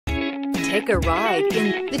Take a ride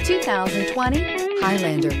in the 2020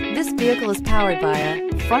 Highlander. This vehicle is powered by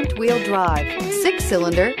a front-wheel drive,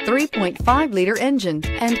 6-cylinder, 3.5-liter engine,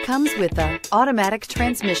 and comes with an automatic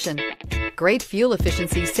transmission. Great fuel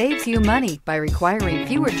efficiency saves you money by requiring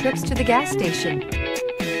fewer trips to the gas station.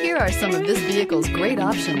 Here are some of this vehicle's great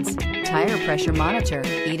options: tire pressure monitor,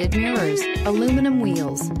 heated mirrors, aluminum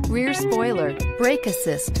wheels, rear spoiler, brake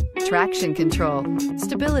assist, traction control,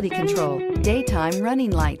 stability control, daytime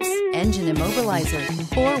running lights, engine immobilizer,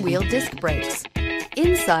 4-wheel disc brakes.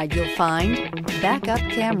 Inside you'll find backup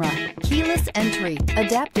camera, keyless entry,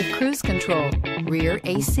 adaptive cruise control, rear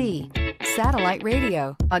AC, satellite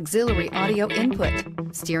radio, auxiliary audio input,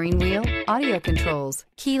 steering wheel audio controls,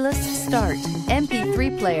 keyless start,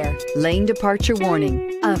 MP3 player, lane departure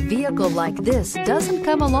warning. A vehicle like this doesn't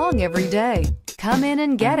come along every day. Come in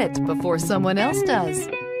and get it before someone else does.